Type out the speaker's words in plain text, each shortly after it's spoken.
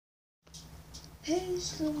Hey,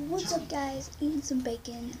 so what's up guys? Eating some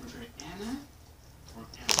bacon.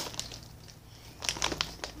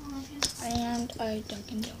 And a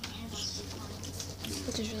Dunkin' Donuts,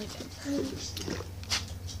 which is really good.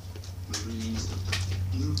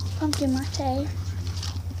 Pumpkin latte.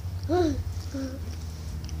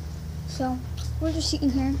 So, we're just sitting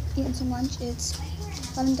here, eating some lunch. It's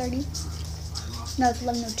 11:30. No, it's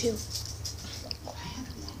 11:02.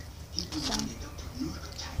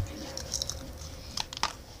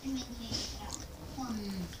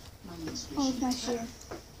 So, oh, it's my shoe.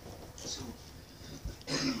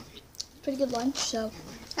 Pretty good lunch, so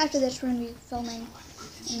after this we're going to be filming,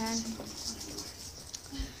 and then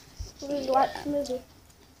we're going to watch a movie.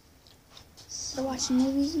 We're watching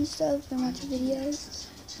movies and stuff, and watching videos,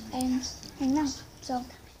 and hanging out. So,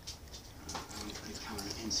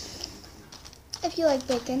 if you like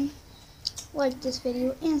bacon, like this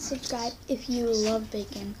video, and subscribe. If you love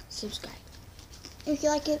bacon, subscribe. If you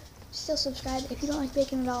like it, still subscribe. If you don't like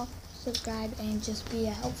bacon at all, subscribe and just be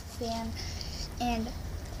a helpful fan. And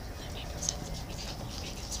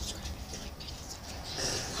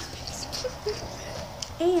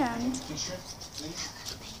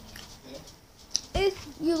if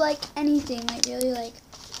you like anything, like really like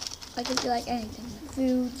if you like anything,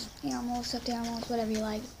 foods, animals, stuffed animals, whatever you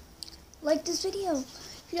like this video.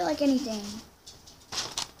 If you don't like anything,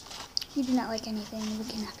 if you do not like anything, we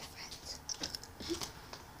can not be friends.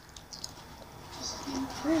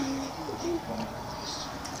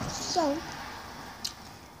 So,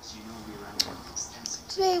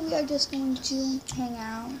 today we are just going to hang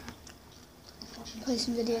out, play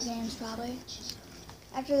some video games probably.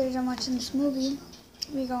 After they're done watching this movie,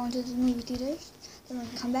 we're going to the movie theaters, then we're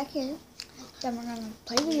going to come back here, then we're going to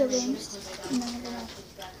play video games, and then we're going to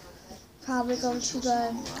probably go to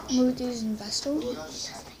the movie theaters in Vestal.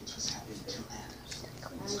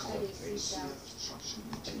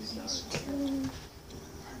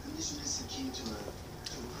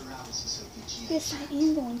 Yes, I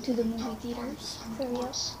am going to the movie theaters. For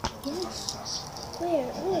real? Yes.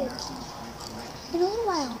 Where? In a little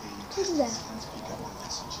while. We'll do that.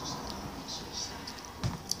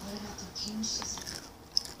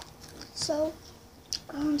 So,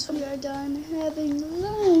 once we are done having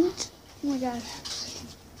lunch, oh my gosh.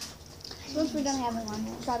 So once we're done having lunch,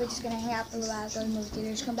 we're probably just going to hang out for a while, go to the movie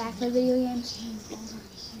theaters, come back, play video games.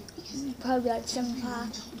 Probably like 7 o'clock,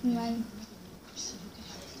 and then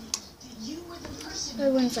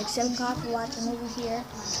when it's like 7 o'clock, we'll watch a movie here,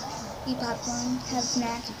 eat popcorn, have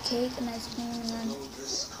snacks, cake, and ice cream, and then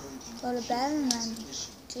go to bed, and then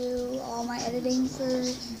do all my editing for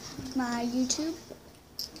my YouTube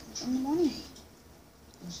in the morning.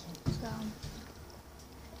 So,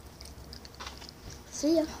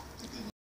 see ya.